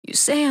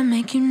say I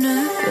make you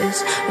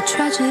nervous, a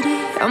tragedy,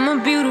 I'm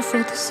a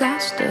beautiful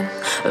disaster,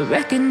 a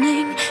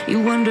reckoning,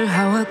 you wonder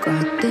how I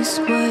got this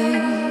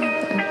way.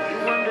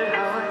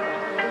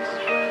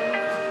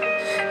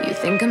 You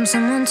think I'm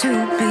someone to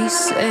be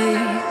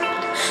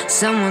saved,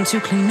 someone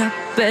to clean up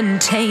and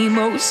tame.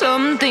 Oh,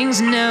 some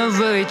things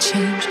never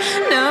change,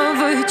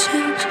 never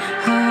change.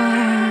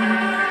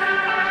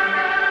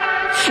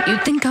 You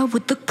think I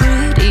would look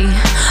pretty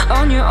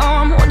on your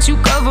arm once you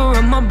cover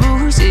up my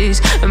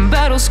bruises and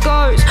battle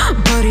scars,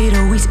 but it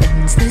always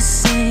ends the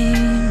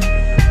same.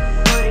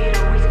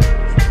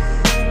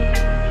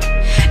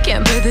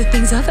 Can't bear the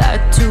things I've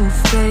had to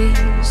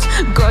face,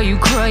 got you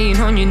crying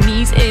on your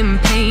knees in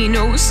pain.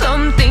 Oh,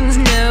 some things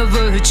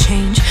never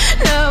change,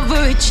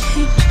 never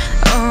change.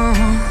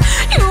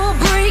 You'll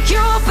break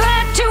your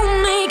back to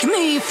make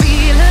me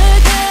feel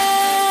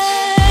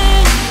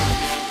again,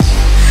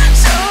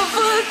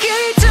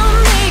 suffocate to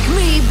make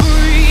me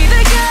breathe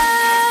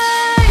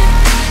again,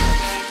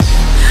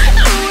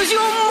 lose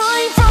your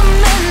mind from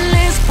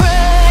endless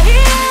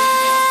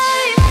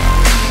pain.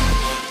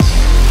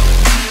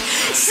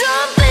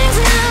 Some things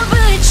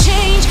never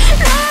change,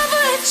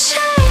 never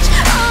change.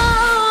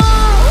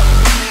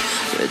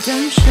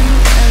 Redemption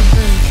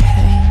never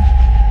came.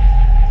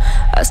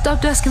 I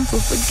stopped asking for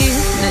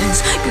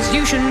forgiveness, cause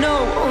you should know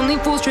only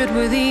fools tread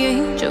where the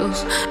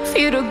angels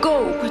fear to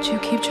go, but you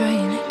keep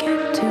trying to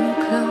get too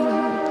close.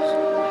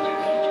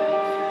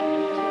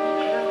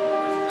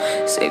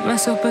 Save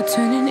myself by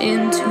turning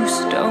into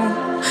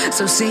stone,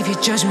 so save your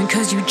judgment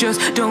cause you just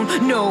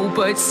don't know.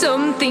 But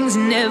some things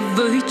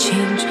never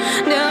change,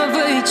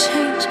 never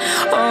change.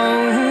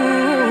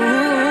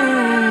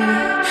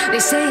 They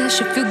say I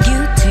should feel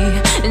guilty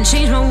and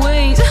change my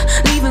ways,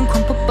 leaving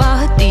crumpled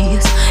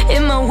bodies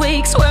in my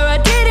wake. Swear I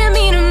didn't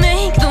mean to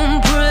make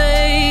them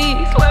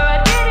break, swear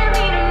I didn't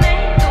mean to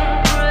make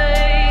them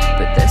break.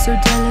 But they're so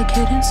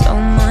delicate and so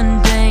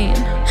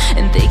mundane,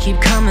 and they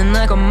keep coming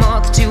like a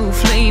moth to a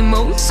flame.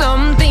 Oh,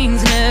 some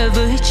things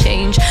never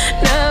change,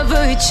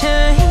 never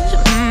change.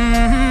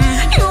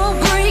 You'll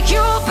break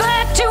your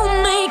back to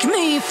make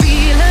me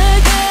feel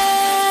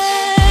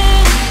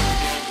again,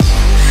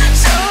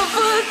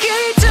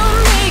 suffocate to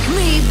make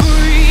me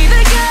breathe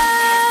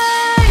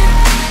again,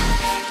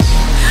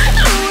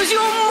 lose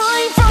your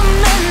mind from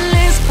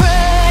endless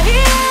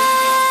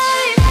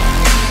pain.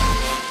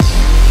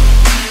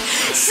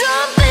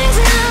 Some things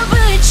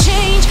never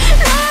change,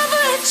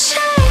 never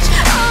change.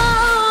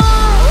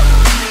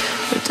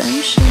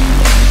 Redemption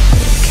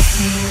never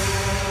came.